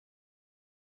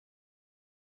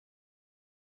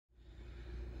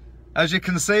As you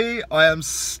can see, I am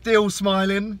still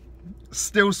smiling.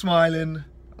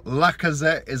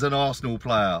 Lacazette is an Arsenal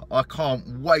player. I can't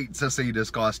wait to see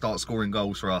this guy start scoring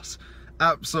goals for us.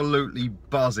 Absolutely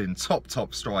buzzing,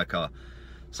 top striker.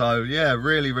 So yeah,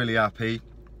 really happy.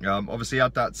 Obviously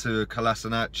add that to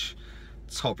Kolasinac,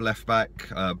 top left back,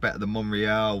 better than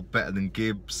Monreal, better than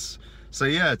Gibbs. So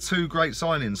yeah, 2 great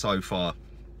signings so far.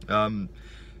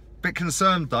 Bit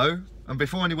concerned though, and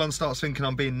before anyone starts thinking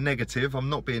I'm being negative, I'm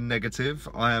not being negative.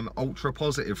 I am ultra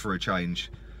positive for a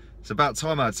change. It's about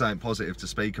time I had something positive to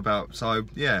speak about. So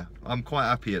yeah, I'm quite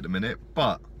happy at the minute.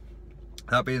 But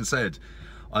that being said,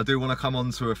 I do want to come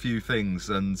on to a few things,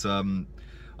 and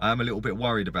I am a little bit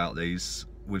worried about these.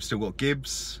 We've still got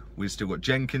Gibbs, we've still got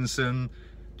Jenkinson,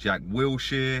 Jack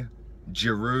Wilshere,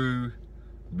 Giroud,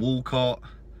 Walcott.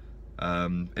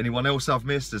 Anyone else I've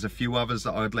missed? There's a few others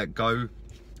that I'd let go.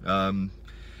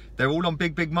 They're all on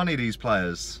big money, these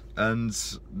players, and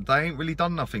they ain't really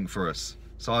done nothing for us.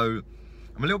 So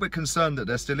I'm a little bit concerned that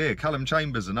they're still here. Callum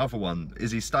Chambers, another one. Is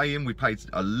he staying? We paid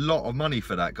a lot of money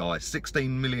for that guy.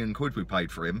 16 million quid we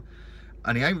paid for him,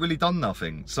 and he ain't really done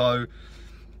nothing. So,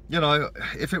 you know,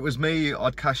 if it was me,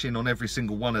 I'd cash in on every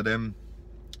single one of them.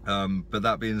 But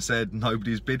that being said,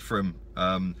 nobody's bid for him.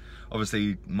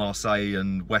 Obviously, Marseille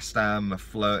and West Ham are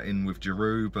flirting with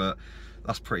Giroud, but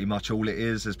that's pretty much all it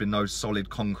is. There's been no solid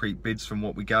concrete bids from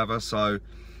what we gather. So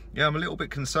yeah, I'm a little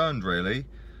bit concerned really.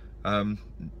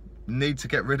 Need to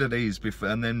get rid of these before,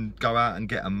 and then go out and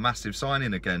get a massive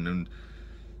signing again. And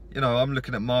you know, I'm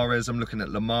looking at Mahrez, I'm looking at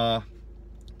Lemar.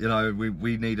 You know,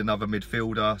 we need another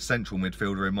midfielder, central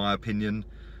midfielder in my opinion,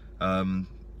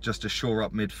 just to shore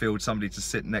up midfield, somebody to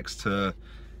sit next to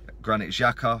Granit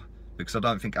Xhaka, because I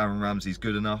don't think Aaron Ramsey's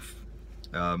good enough.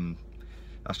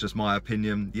 That's just my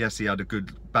opinion. Yes, he had a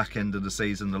good back end of the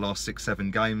season, the last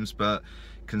 6-7 games, but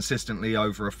consistently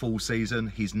over a full season,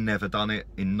 he's never done it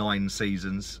in 9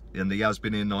 seasons, and he has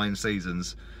been in 9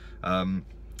 seasons.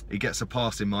 He gets a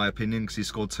pass in my opinion because he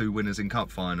scored 2 winners in cup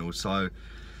finals. So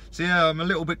yeah, I'm a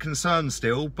little bit concerned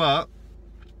still, but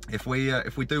if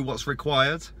we do what's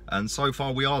required, and so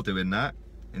far we are doing that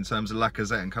in terms of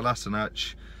Lacazette and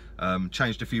Kolasinac,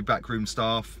 changed a few backroom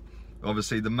staff.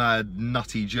 Obviously the mad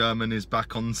nutty German is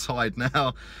back on side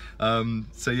now.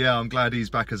 So yeah, I'm glad he's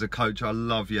back as a coach. I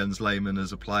love Jens Lehmann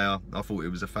as a player. I thought he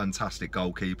was a fantastic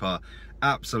goalkeeper.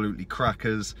 Absolutely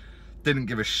crackers. Didn't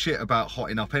give a shit about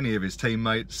hotting up any of his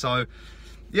teammates. So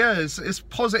yeah, it's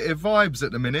positive vibes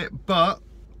at the minute, but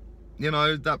you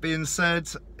know, that being said,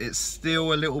 it's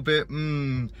still a little bit,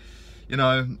 you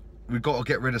know, we've got to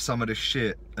get rid of some of this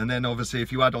shit. And then obviously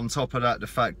if you add on top of that the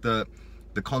fact that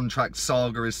the contract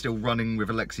saga is still running with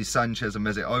Alexis Sanchez and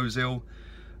Mesut Ozil,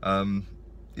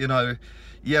 you know,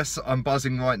 yes, I'm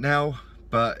buzzing right now,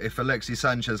 but if Alexis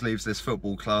Sanchez leaves this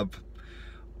football club,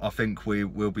 I think we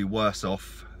will be worse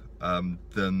off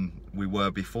than we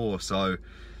were before. So,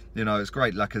 you know, it's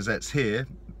great Lacazette's here,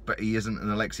 but he isn't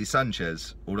an Alexis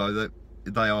Sanchez, although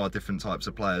they are different types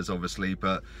of players, obviously.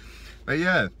 But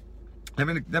yeah, let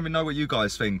me know what you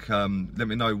guys think. Let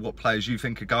me know what players you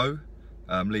think could go.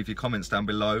 Leave your comments down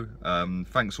below.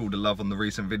 Thanks for all the love on the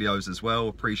recent videos as well.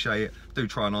 Appreciate it. Do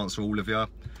try and answer all of you.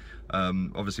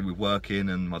 Obviously with working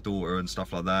and my daughter and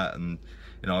stuff like that, and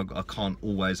you know, I can't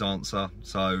always answer.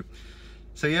 So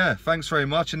yeah, thanks very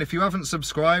much. And if you haven't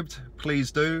subscribed,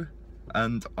 please do.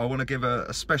 And I want to give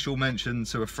a special mention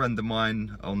to a friend of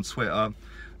mine on Twitter.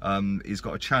 He's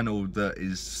got a channel that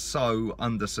is so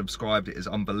undersubscribed, it is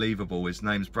unbelievable. His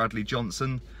name's Bradley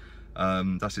Johnson.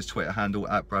 That's his Twitter handle,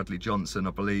 @Bradley Johnson,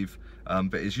 I believe.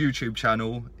 But his YouTube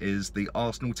channel is the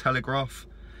Arsenal Telegraph.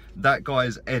 That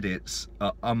guy's edits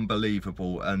are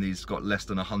unbelievable, and he's got less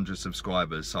than 100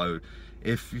 subscribers. So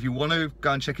if you want to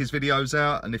go and check his videos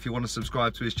out, and if you want to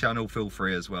subscribe to his channel, feel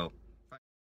free as well.